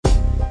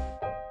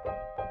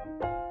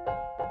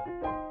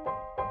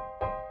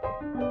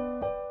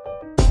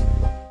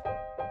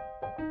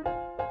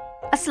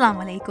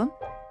Assalamu alaikum.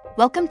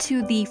 Welcome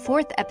to the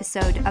fourth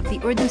episode of the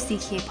Urdu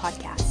Seekhiye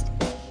podcast.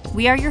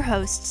 We are your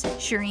hosts,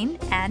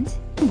 Shireen and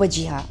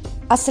Wajiha.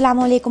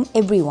 Assalamu alaikum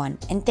everyone,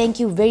 and thank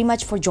you very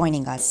much for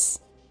joining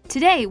us.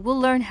 Today we'll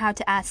learn how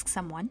to ask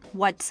someone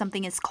what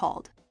something is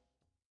called.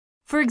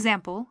 For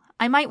example,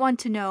 I might want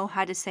to know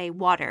how to say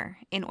water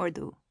in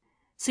Urdu.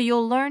 So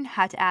you'll learn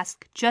how to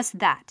ask just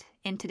that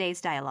in today's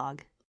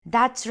dialogue.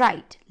 That's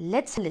right.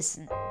 Let's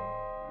listen.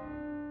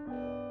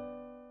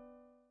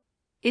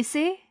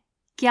 इसे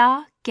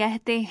क्या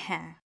कहते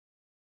हैं?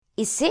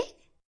 इसे?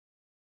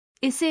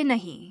 इसे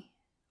नहीं,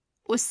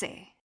 उसे.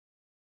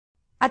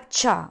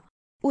 अच्छा,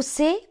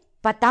 उसे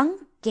पतंग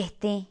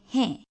कहते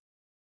हैं.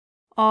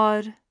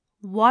 और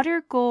वाटर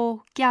को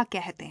क्या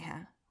कहते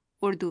हैं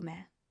उर्दू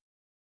में?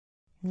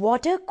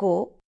 वाटर को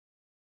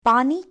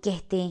पानी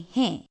कहते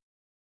हैं.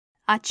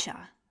 अच्छा.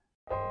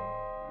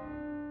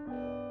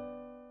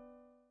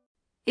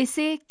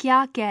 इसे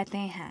क्या कहते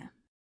हैं?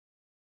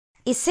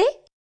 इसे?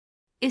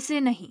 इसे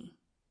नहीं,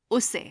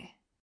 उसे.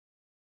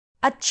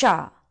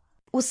 अच्छा,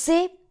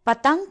 उसे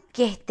पतंग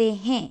कहते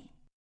हैं.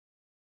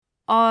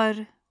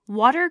 और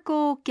वाटर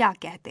को क्या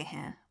कहते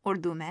हैं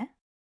उर्दू में?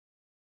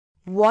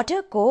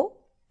 वाटर को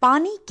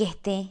पानी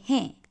कहते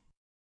हैं.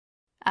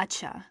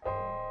 अच्छा.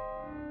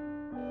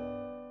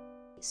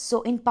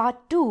 So in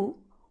part 2,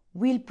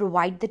 we'll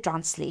provide the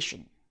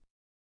translation.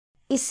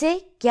 इसे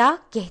क्या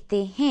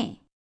कहते हैं?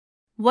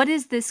 What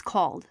is this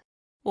called?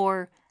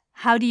 Or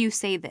how do you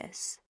say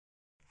this?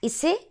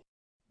 इसे?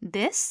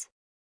 This?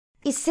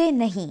 इसे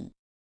नहीं,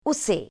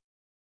 उसे.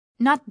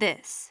 Not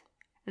this.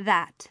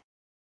 That.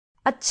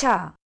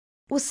 अच्छा,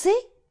 उसे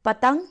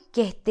पतंग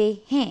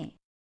कहते हैं.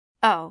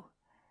 Oh,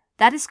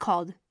 that is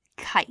called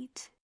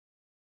kite.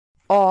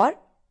 और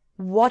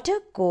वाटर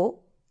को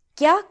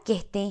क्या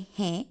कहते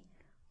हैं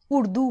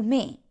उर्दू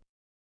में?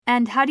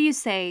 And how do you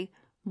say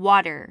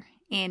water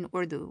in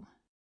Urdu?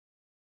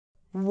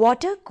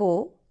 Water को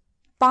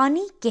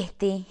पानी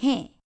कहते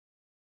हैं.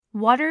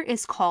 Water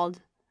is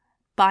called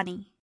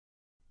pani.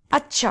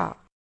 अच्छा.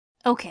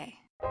 Okay.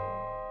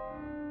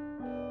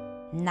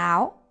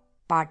 Now,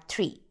 part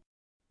 3.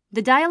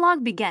 The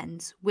dialogue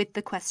begins with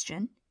the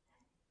question,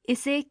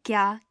 इसे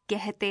क्या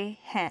कहते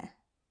हैं?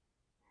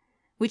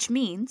 Which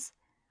means,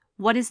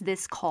 what is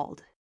this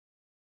called?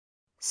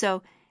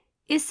 So,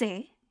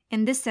 इसे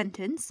in this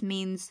sentence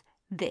means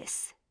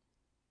this.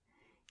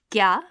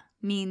 क्या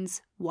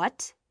means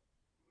what.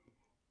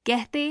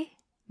 कहते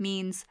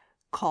means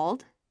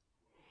called.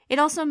 It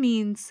also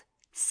means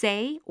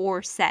say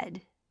or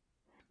said.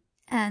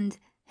 And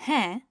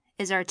हैं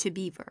is our to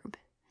be verb.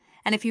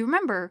 And if you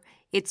remember,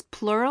 it's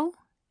plural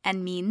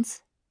and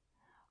means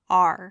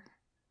are.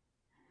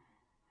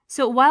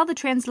 So while the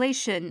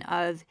translation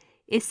of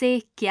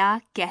इसे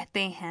क्या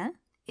कहते हैं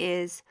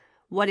is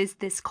what is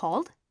this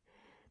called,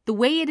 the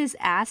way it is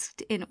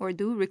asked in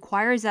Urdu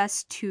requires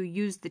us to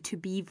use the to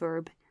be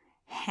verb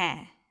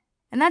हैं.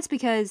 And that's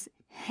because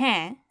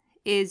हैं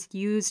is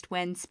used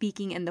when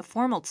speaking in the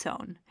formal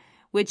tone,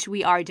 which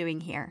we are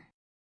doing here.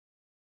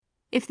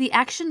 If the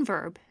action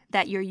verb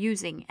that you're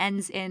using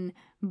ends in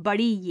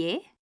badi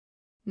ye,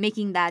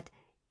 making that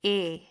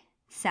a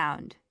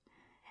sound,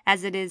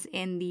 as it is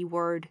in the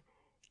word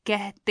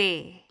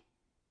कहते,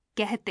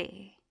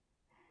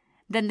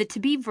 then the to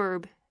be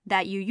verb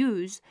that you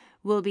use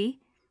will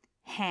be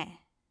हैं.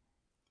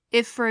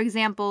 If, for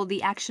example,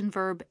 the action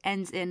verb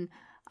ends in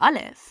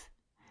alif,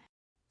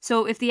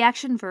 so if the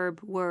action verb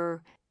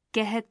were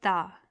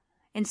कहता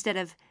instead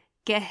of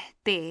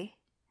कहते,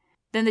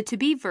 then the to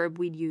be verb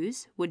we'd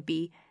use would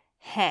be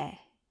है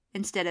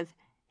instead of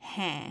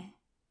हैं.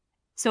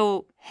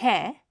 So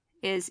है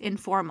is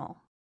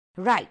informal.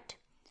 Right.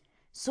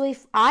 So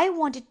if I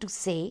wanted to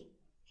say,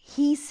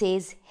 he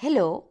says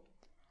hello,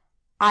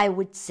 I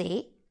would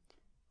say,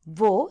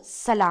 वो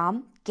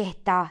सलाम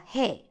कहता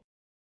है.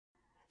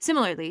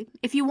 Similarly,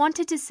 if you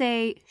wanted to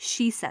say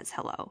she says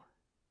hello,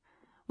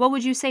 what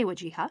would you say,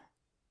 Wajiha?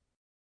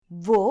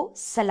 वो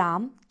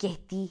सलाम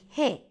कहती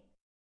है.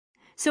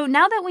 So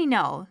now that we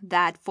know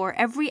that for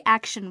every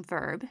action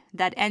verb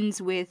that ends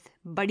with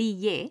badi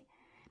ye,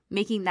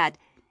 making that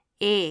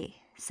a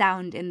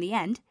sound in the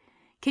end,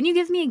 can you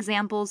give me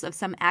examples of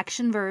some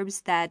action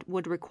verbs that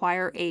would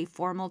require a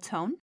formal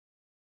tone?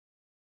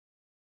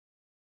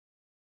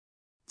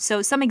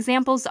 So some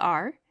examples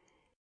are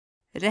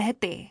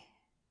रहते,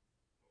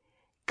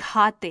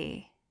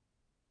 खाते,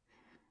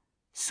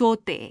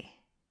 सोते,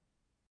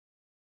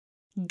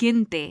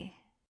 गिनते.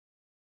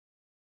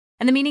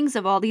 And the meanings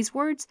of all these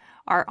words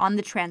are on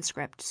the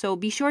transcript, so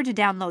be sure to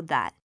download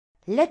that.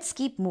 Let's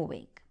keep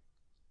moving.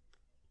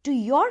 To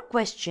your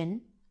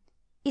question,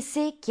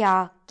 इसे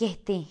क्या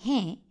कहते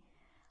हैं?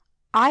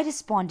 I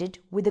responded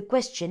with the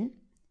question,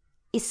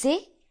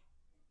 इसे,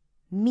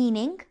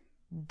 meaning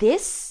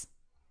this,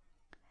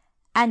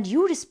 and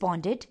you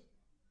responded,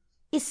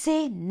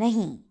 इसे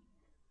नहीं,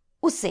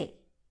 उसे,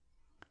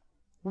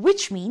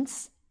 which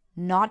means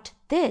not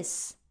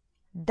this,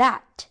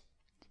 that.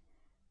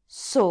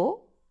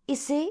 So,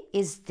 इसे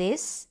is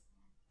this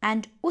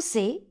and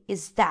उसे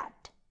is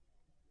that.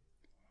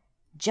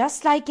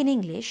 Just like in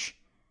English,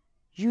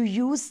 you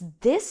use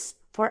this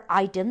for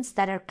items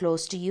that are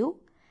close to you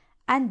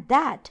and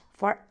that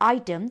for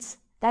items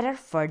that are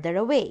further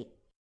away.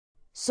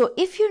 So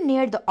if you're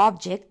near the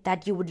object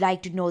that you would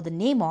like to know the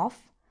name of,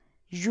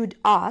 you'd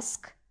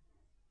ask,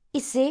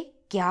 इसे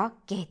क्या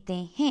कहते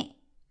हैं?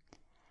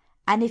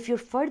 And if you're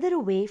further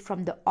away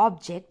from the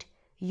object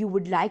you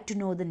would like to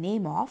know the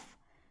name of,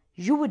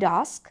 you would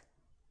ask,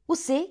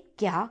 उसे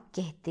क्या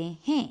कहते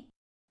हैं?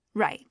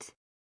 Right.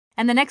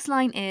 And the next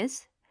line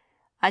is,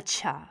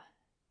 अच्छा,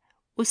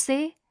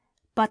 उसे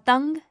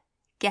पतंग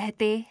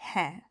कहते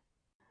हैं.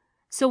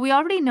 So we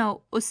already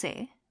know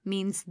उसे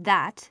means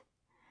that,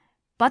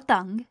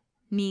 patang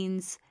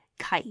means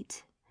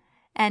kite,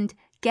 and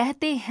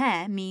कहते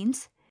हैं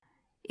means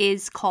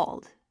is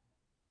called.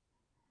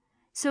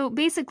 So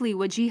basically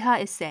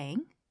Wajiha is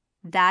saying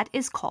that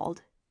is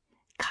called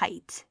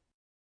kite.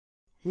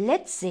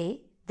 Let's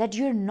say that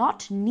you're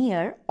not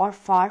near or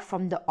far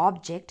from the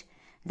object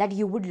that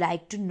you would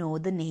like to know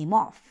the name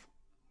of.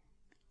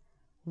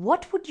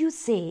 What would you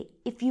say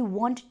if you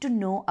wanted to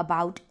know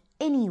about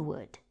any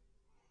word?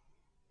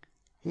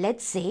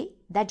 Let's say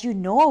that you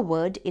know a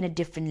word in a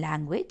different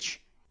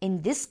language,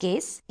 in this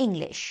case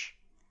English,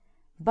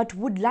 but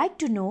would like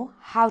to know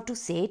how to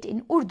say it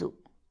in Urdu.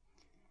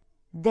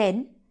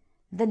 Then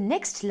the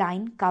next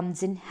line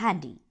comes in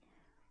handy,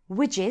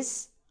 which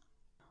is,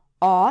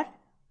 और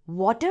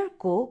water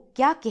को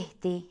क्या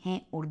कहते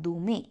हैं उर्दू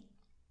में?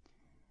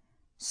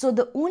 So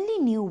the only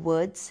new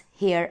words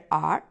here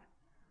are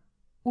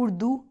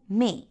Urdu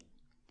में.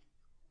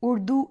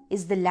 Urdu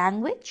is the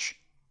language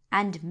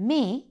and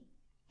में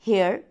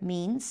here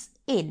means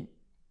in.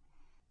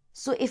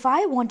 So if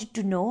I wanted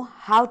to know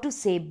how to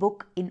say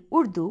book in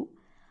Urdu,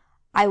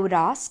 I would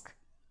ask,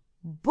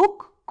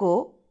 book को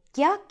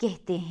क्या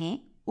कहते हैं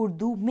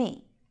उर्दू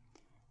में?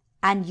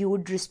 And you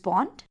would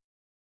respond,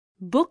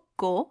 Book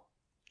को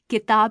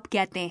किताब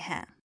कहते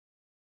हैं.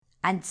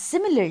 And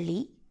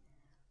similarly,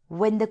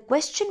 when the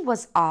question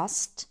was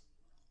asked,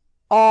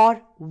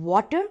 और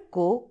water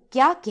को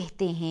क्या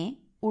कहते हैं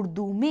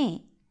उर्दू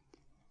में?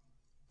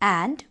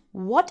 And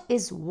what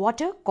is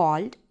water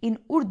called in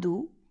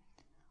Urdu?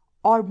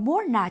 Or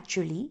more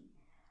naturally,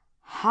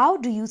 how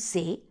do you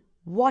say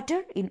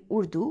water in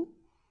Urdu?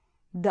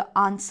 The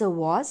answer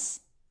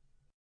was,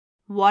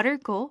 Water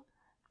को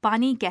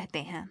पानी कहते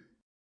हैं.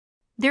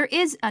 There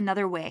is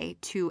another way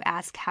to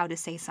ask how to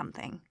say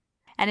something,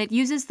 and it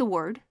uses the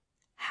word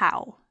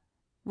how,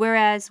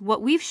 whereas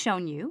what we've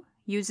shown you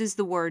uses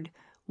the word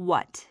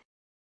what.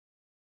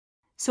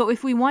 So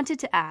if we wanted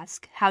to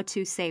ask how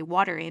to say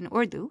water in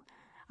Urdu,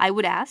 I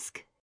would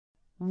ask,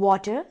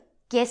 water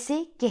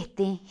कैसे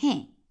कहते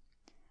हैं?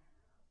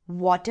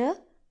 Water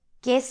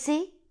कैसे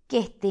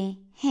कहते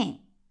हैं?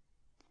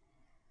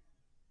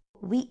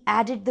 We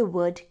added the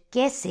word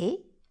कैसे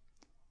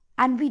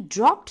and we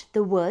dropped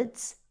the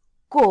words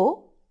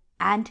को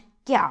and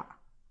क्या.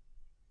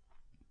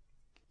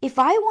 If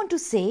I want to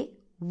say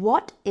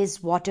what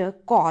is water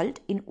called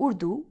in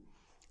Urdu,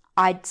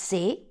 I'd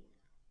say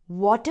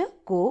water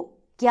को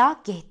क्या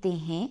कहते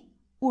हैं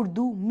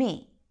उर्दू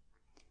में.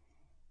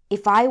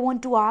 If I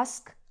want to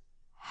ask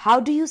how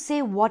do you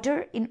say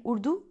water in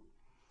Urdu,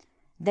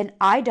 then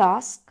I'd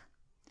ask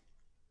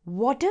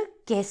water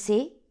कैसे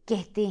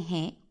कहते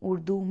हैं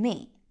उर्दू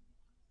में?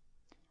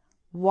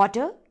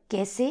 Water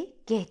कैसे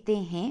कहते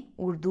हैं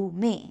उर्दू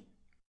में?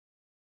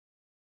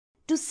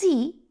 To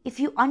see if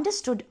you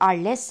understood our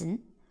lesson,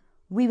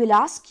 we will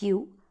ask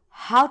you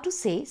how to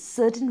say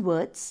certain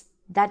words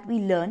that we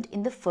learned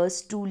in the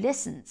first two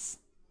lessons.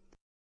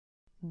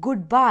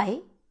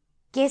 Goodbye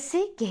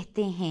कैसे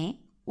कहते हैं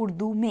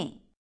उर्दू में?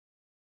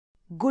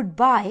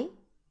 Goodbye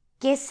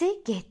कैसे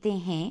कहते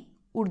हैं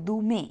उर्दू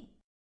में?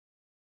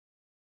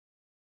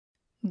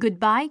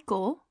 Goodbye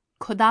को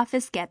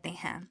खुदाफिज कहते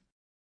हैं.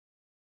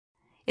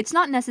 It's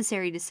not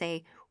necessary to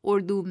say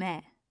Urdu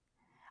में.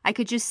 I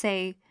could just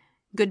say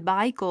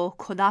goodbye को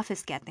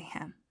खुदाफिज कहते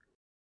हैं.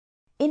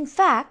 In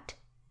fact,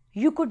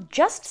 you could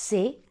just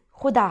say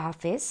खुदा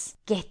हाफिज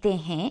कहते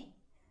हैं,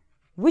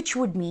 which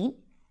would mean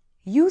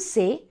you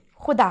say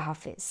खुदा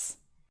हाफिज.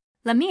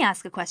 Let me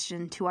ask a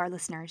question to our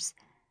listeners.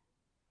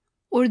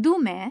 Urdu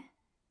में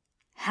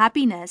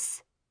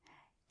happiness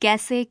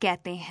कैसे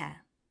कहते हैं?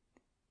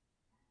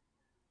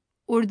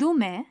 उर्दू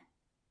में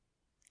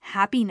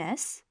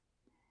happiness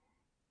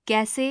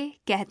कैसे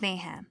कहते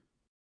हैं?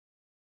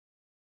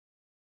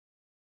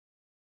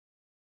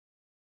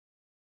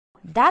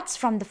 That's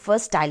from the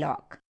first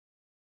dialogue.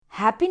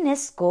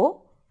 Happiness को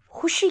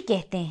खुशी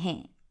कहते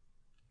हैं.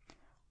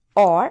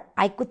 Or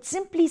I could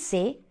simply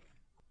say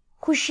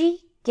खुशी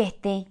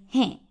कहते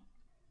हैं.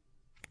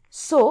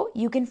 So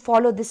you can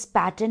follow this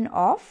pattern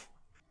of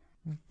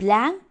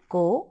blank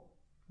को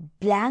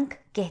blank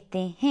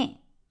कहते हैं.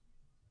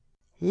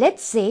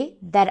 Let's say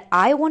that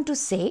I want to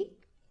say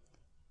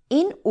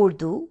in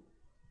Urdu,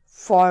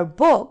 for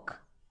book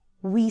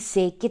we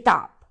say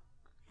किताब.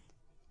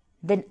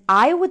 Then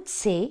I would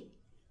say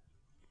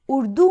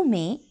Urdu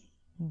में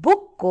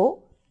book को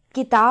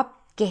किताब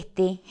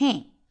कहते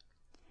हैं.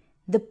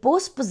 The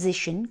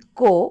postposition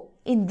ko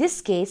in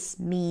this case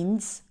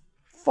means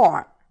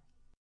for.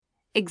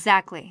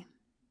 Exactly.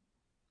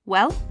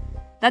 Well,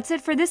 that's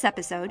it for this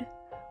episode.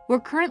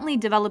 We're currently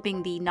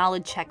developing the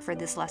knowledge check for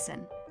this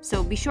lesson,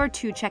 so be sure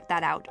to check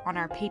that out on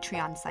our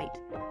Patreon site.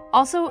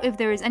 Also, if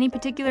there is any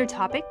particular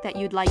topic that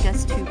you'd like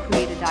us to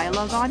create a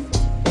dialogue on,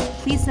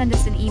 please send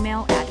us an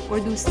email at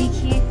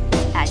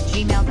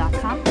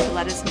urdusikhe@gmail.com to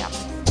let us know.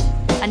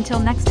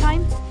 Until next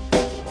time,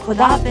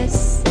 Khuda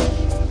Hafiz.